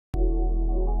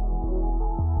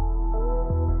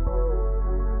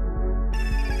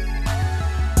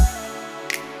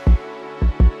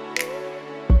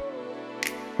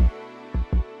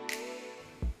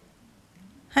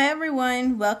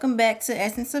everyone, welcome back to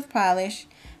Essence of Polish.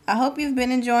 I hope you've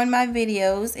been enjoying my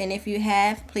videos, and if you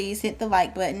have, please hit the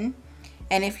like button.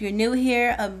 And if you're new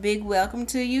here, a big welcome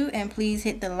to you, and please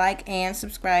hit the like and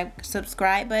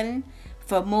subscribe button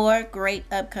for more great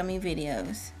upcoming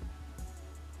videos.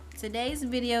 Today's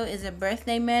video is a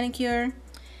birthday manicure,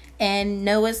 and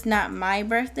no, it's not my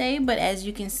birthday, but as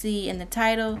you can see in the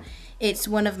title, it's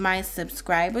one of my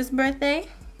subscribers' birthday.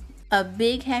 A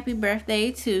big happy birthday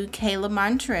to Kayla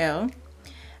Montrell,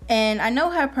 and I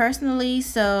know her personally,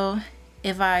 so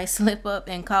if I slip up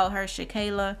and call her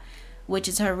Shakayla, which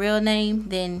is her real name,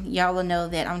 then y'all will know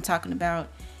that I'm talking about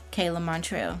Kayla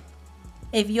Montrell.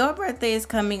 If your birthday is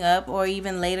coming up or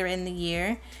even later in the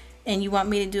year and you want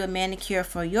me to do a manicure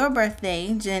for your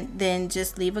birthday, then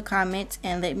just leave a comment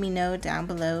and let me know down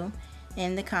below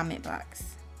in the comment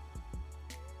box.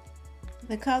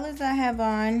 The colors I have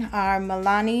on are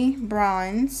Milani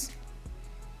Bronze,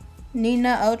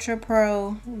 Nina Ultra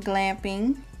Pro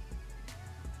Glamping,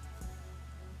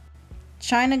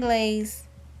 China Glaze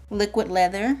Liquid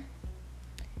Leather,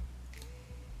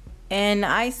 and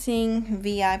Icing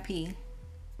VIP.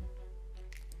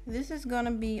 This is going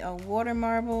to be a water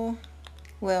marble.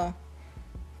 Well,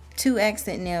 2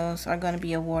 accent nails are going to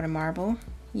be a water marble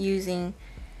using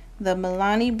the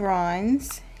Milani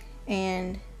Bronze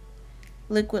and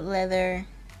Liquid Leather.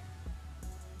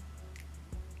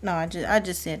 No, I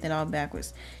just said that all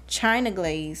backwards. China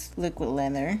Glaze Liquid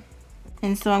Leather.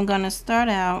 And so I'm going to start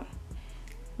out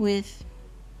with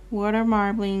water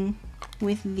marbling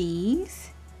with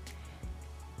these.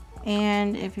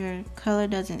 And if your color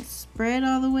doesn't spread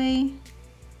all the way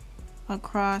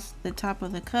across the top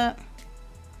of the cup,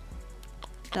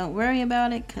 don't worry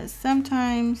about it, because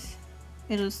sometimes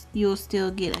you'll still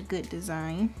get a good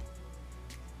design.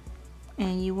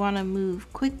 And you want to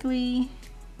move quickly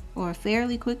or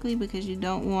fairly quickly, because you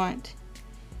don't want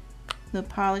the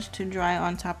polish to dry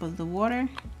on top of the water,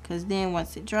 because then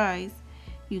once it dries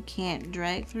you can't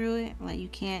drag through it, like you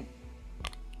can't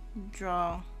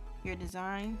draw your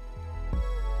design.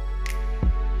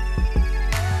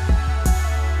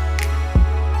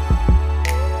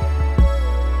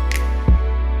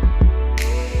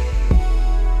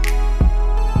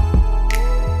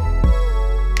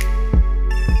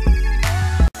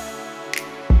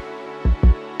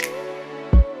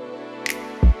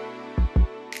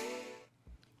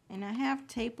 And I have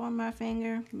tape on my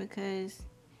finger because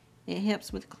it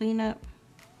helps with cleanup,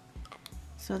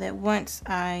 so that once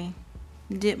I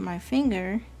dip my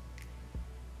finger,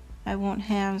 I won't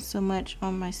have so much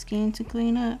on my skin to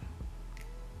clean up.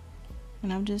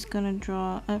 And I'm just gonna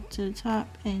draw up to the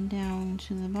top and down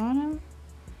to the bottom.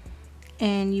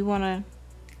 And you want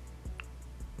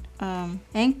to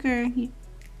anchor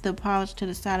the polish to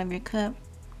the side of your cup,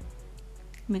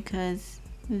 because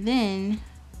then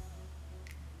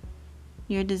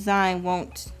your design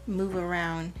won't move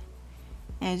around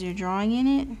as you're drawing in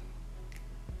it.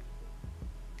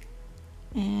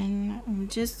 And I'm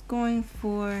just going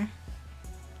for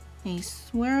a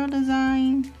swirl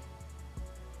design,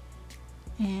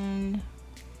 and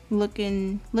look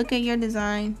at your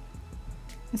design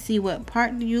and see what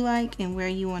part do you like and where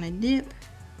you want to dip.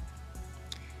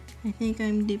 I think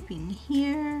I'm dipping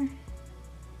here.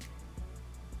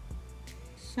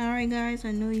 Sorry guys,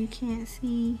 I know you can't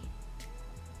see.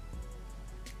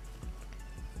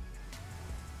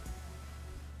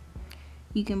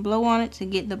 You can blow on it to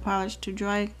get the polish to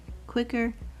dry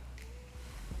quicker.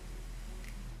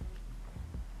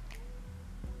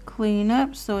 Clean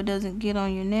up so it doesn't get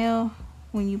on your nail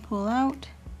when you pull out.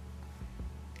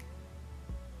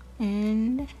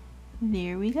 And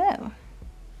there we go.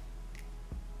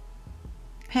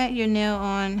 Pat your nail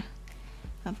on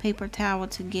a paper towel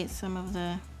to get some of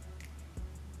the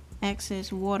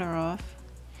excess water off.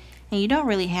 And you don't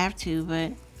really have to,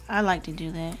 but I like to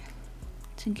do that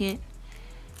to get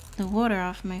the water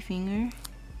off my finger.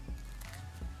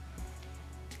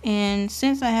 And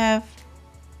since I have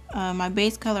my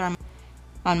base color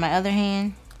on my other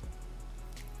hand,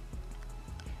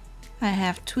 I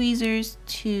have tweezers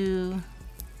to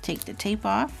take the tape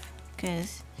off,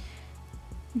 because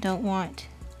I don't want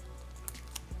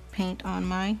paint on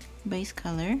my base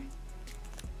color.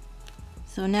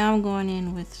 So now I'm going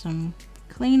in with some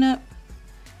cleanup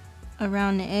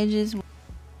around the edges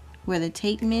where the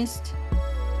tape missed.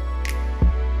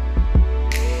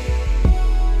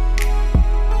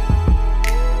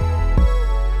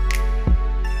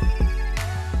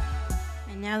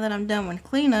 Now that I'm done with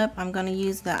cleanup, I'm going to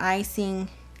use the Icing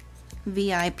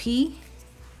VIP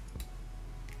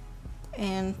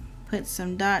and put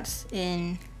some dots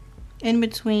in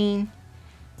between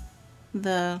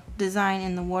the design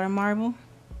and the water marble.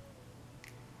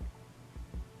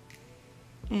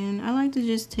 And I like to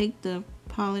just take the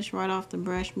polish right off the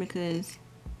brush because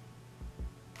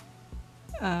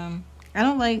I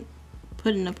don't like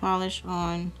putting the polish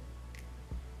on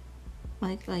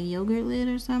like a yogurt lid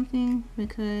or something,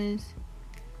 because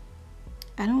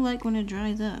I don't like when it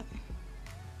dries up.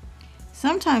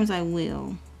 Sometimes I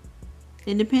will.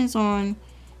 It depends on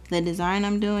the design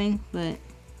I'm doing, but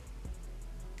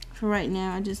for right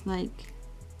now I just like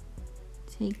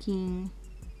taking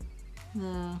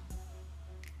the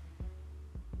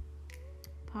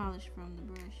polish from the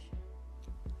brush.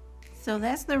 So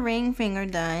that's the ring finger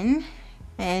done,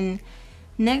 and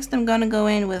next I'm gonna go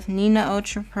in with Nina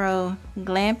Ultra Pro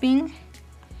Glamping,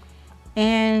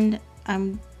 and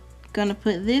I'm gonna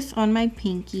put this on my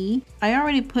pinky. I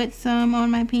already put some on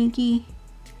my pinky,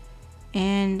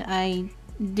 and I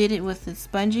did it with the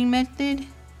sponging method,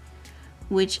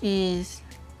 which is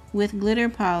with glitter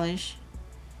polish.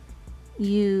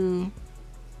 You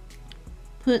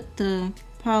put the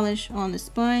polish on the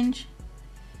sponge,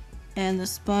 and the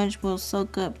sponge will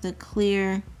soak up the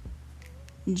clear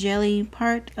jelly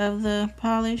part of the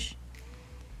polish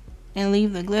and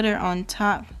leave the glitter on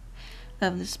top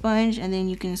of the sponge, and then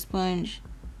you can sponge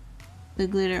the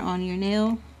glitter on your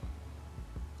nail.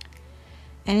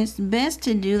 And it's best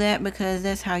to do that because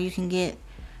that's how you can get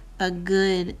a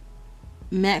good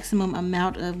maximum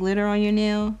amount of glitter on your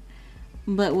nail.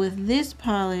 But with this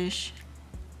polish,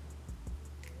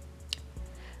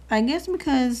 I guess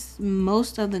because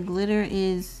most of the glitter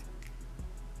is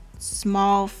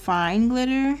small fine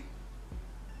glitter,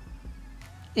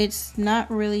 it's not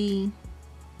really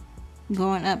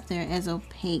going up there as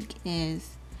opaque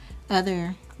as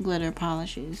other glitter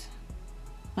polishes.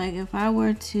 Like if I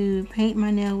were to paint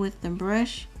my nail with the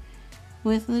brush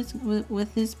with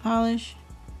this polish,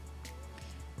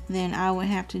 then I would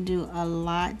have to do a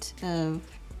lot of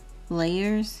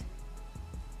layers.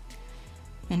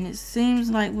 And it seems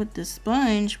like with the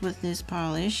sponge with this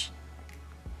polish,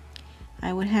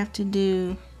 I would have to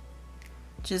do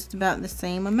just about the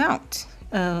same amount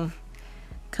of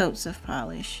coats of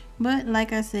polish. But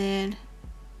like I said,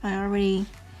 I already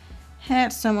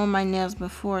had some on my nails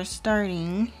before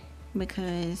starting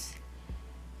because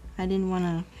I didn't want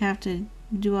to have to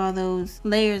do all those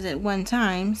layers at one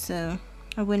time, so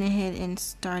I went ahead and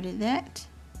started that.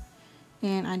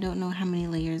 And I don't know how many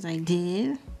layers I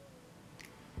did,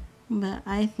 but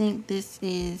I think this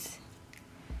is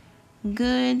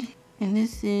good, and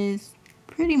this is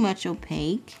pretty much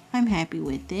opaque. I'm happy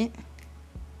with it.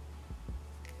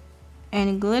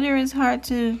 And glitter is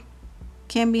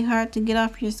can be hard to get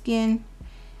off your skin,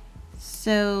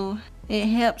 so it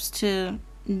helps to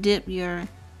dip your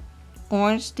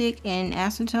orange stick in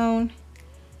acetone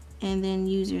and then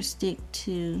use your stick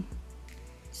to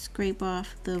scrape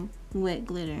off the wet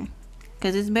glitter,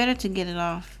 because it's better to get it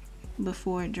off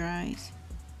before it dries.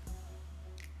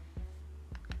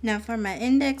 Now for my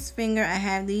index finger, I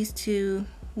have these two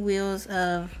wheels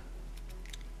of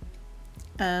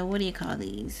what do you call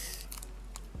these?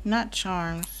 Not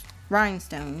charms,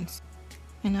 rhinestones.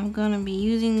 And I'm gonna be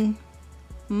using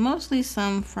mostly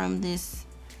some from this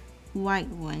white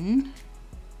one.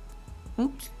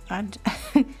 Oops, I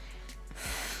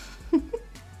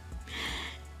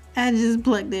just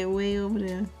plucked that way over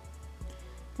there.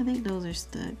 I think those are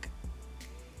stuck.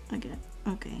 Okay.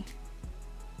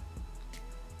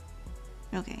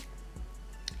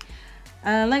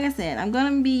 Like I said, I'm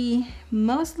gonna be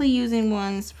mostly using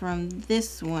ones from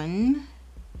this one.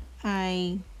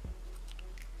 I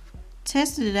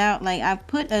tested it out, like I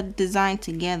put a design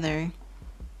together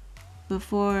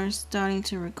before starting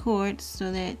to record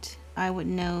so that I would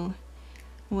know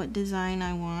what design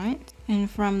I want. And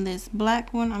from this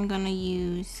black one, I'm gonna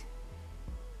use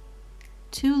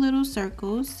 2 little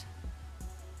circles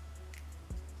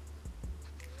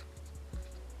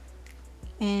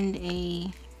and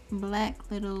a black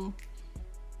little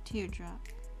teardrop.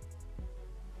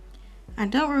 I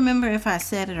don't remember if I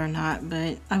said it or not,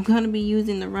 but I'm going to be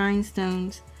using the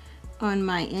rhinestones on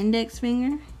my index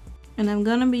finger, and I'm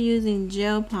going to be using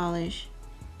gel polish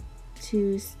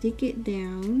to stick it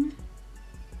down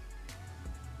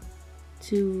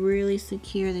to really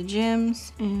secure the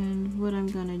gems. And what I'm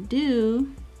going to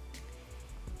do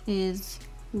is,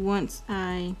 once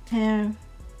I have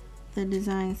the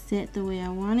design set the way I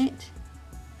want it,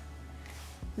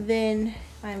 then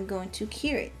I'm going to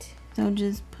cure it. So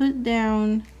just put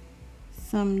down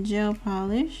some gel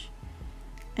polish,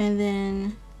 and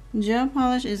then gel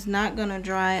polish is not gonna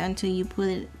dry until you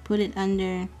put it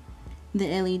under the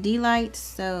LED lights.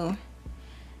 So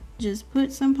just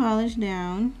put some polish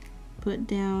down, put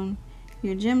down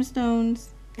your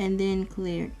gemstones, and then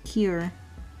cure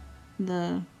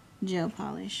the gel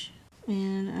polish.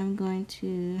 And I'm going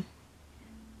to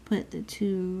put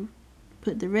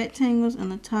the rectangles on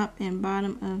the top and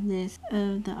bottom of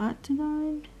the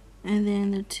octagon, and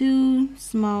then the 2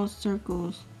 small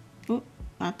circles. Oh,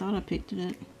 I thought I picked it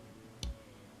up.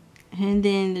 And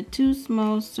then the 2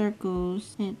 small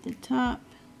circles at the top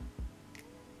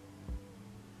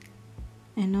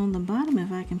and on the bottom,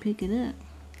 if I can pick it up.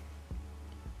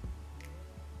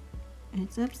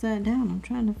 It's upside down. I'm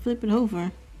trying to flip it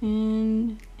over.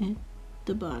 And at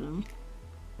the bottom.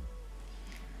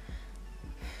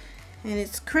 And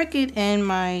it's crooked and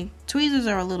my tweezers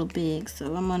are a little big,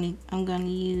 so I'm gonna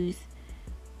use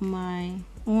my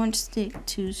orange stick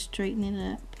to straighten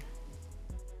it up.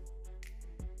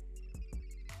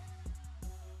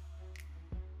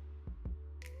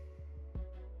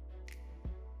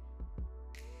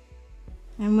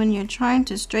 And when you're trying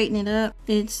to straighten it up,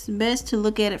 it's best to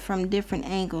look at it from different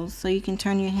angles. So you can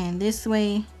turn your hand this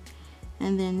way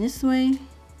and then this way.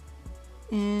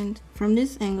 And from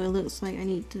this angle, it looks like I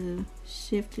need to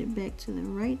shift it back to the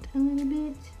right a little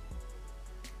bit.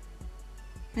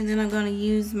 And then I'm going to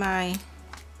use my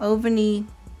Ovonni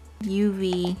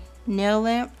UV nail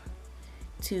lamp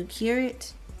to cure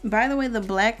it. By the way, the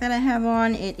black that I have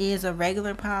on, it is a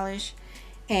regular polish.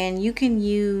 And you can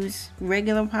use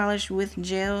regular polish with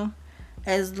gel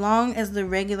as long as the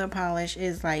regular polish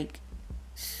is like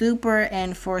super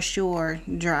and for sure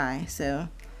dry. So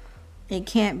it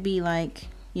can't be like,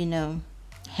 you know,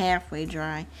 halfway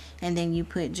dry and then you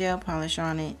put gel polish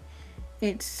on it.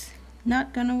 It's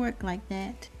not gonna work like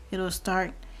that. It'll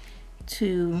start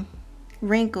to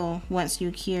wrinkle once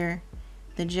you cure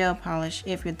the gel polish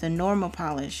if the normal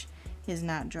polish is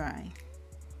not dry.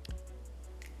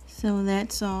 So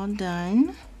that's all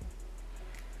done.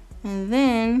 And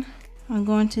then I'm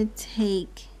going to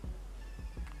take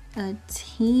a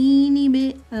teeny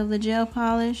bit of the gel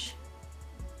polish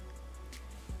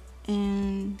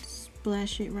and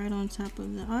splash it right on top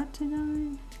of the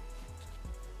octagon.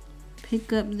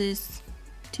 Pick up this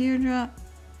teardrop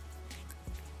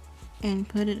and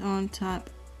put it on top.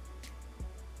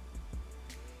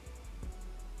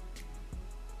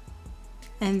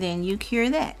 And then you cure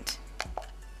that.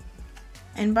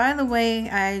 And by the way,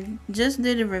 I just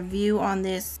did a review on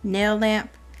this nail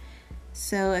lamp.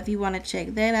 So if you want to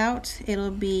check that out,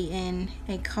 it'll be in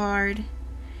a card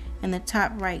in the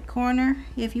top right corner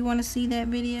if you want to see that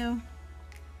video.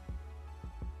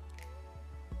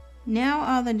 Now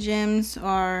all the gems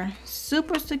are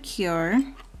super secure,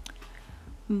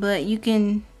 but you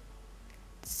can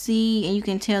see and you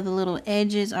can tell the little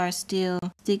edges are still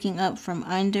sticking up from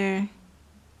under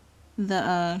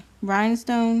the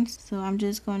rhinestones. So I'm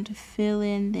just going to fill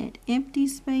in that empty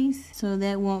space so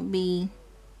that won't be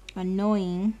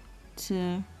annoying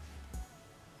to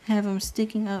have them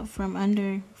sticking up from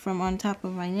on top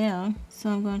of my nail. So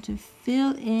I'm going to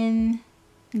fill in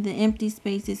the empty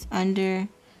spaces under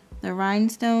the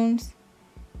rhinestones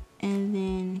and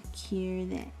then cure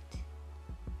that.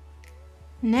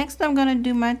 Next I'm gonna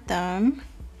do my thumb,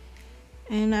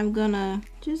 and I'm gonna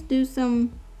just do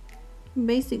some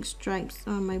basic stripes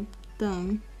on my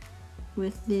thumb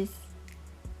with this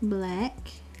black,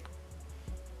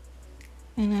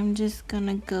 and I'm just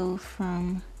gonna go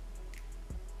from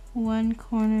one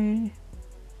corner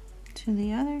to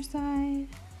the other side,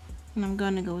 and I'm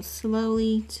gonna go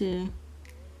slowly to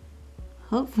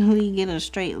hopefully get a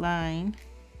straight line.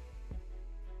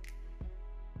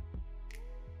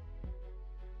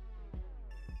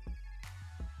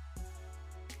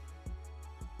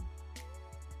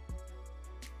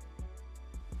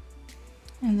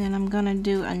 And then I'm gonna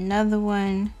do another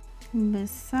one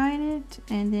beside it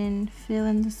and then fill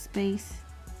in the space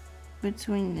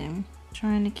between them,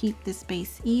 trying to keep the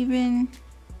space even.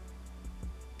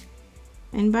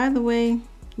 And by the way,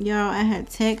 y'all, I had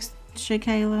text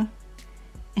Shakayla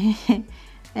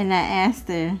and I asked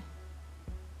her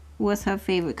what's her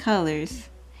favorite colors.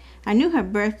 I knew her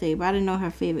birthday, but I didn't know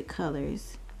her favorite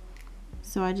colors.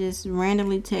 So I just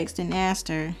randomly texted and asked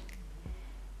her,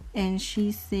 and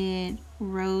she said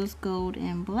rose gold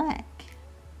and black.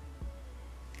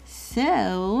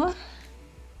 So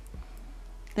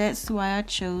that's why I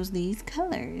chose these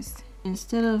colors.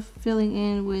 Instead of filling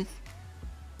in with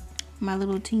my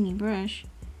little teeny brush,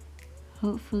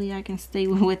 hopefully I can stay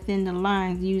within the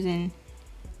lines using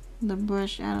the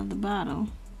brush out of the bottle.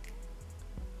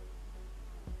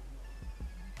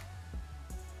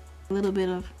 A little bit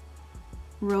of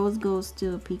rose gold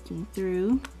still peeking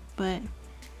through, but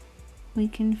we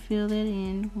can fill that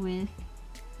in with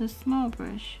the small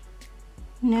brush.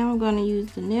 Now I'm going to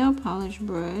use the nail polish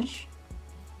brush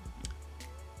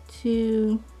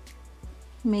to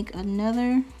make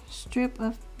another strip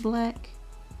of black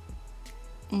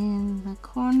in the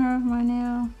corner of my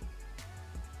nail.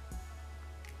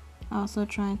 Also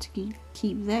trying to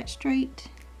keep that straight.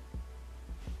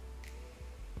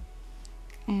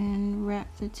 And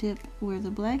wrap the tip where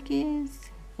the black is.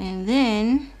 And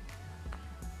then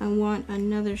I want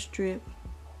another strip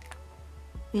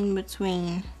in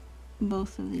between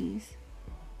both of these,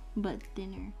 but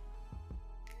thinner.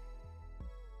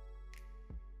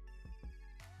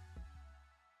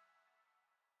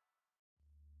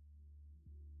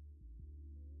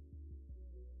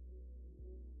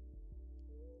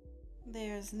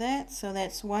 There's that, so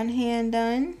that's one hand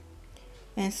done.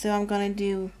 And so I'm gonna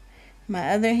do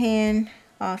my other hand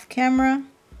off camera,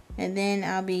 and then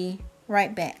I'll be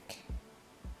right back.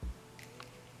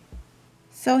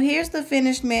 So here's the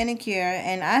finished manicure,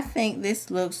 and I think this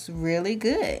looks really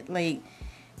good. Like,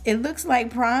 it looks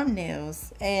like prom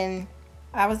nails. And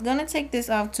I was gonna take this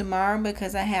off tomorrow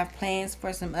because I have plans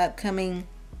for some upcoming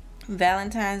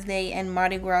Valentine's Day and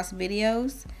Mardi Gras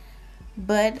videos.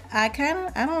 But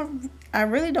I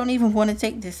really don't even want to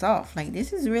take this off. Like,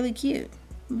 this is really cute.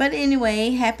 But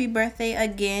anyway, happy birthday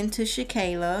again to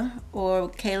Shakayla, or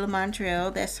Kayla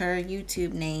Montreal. That's her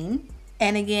YouTube name.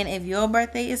 And again, if your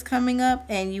birthday is coming up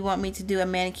and you want me to do a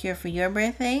manicure for your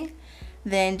birthday,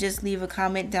 then just leave a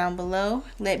comment down below.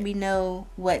 Let me know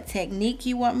what technique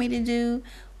you want me to do,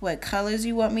 what colors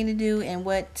you want me to do, and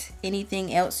what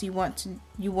anything else you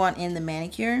want in the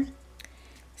manicure.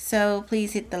 So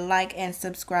please hit the like and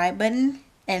subscribe button,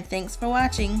 and thanks for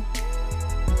watching.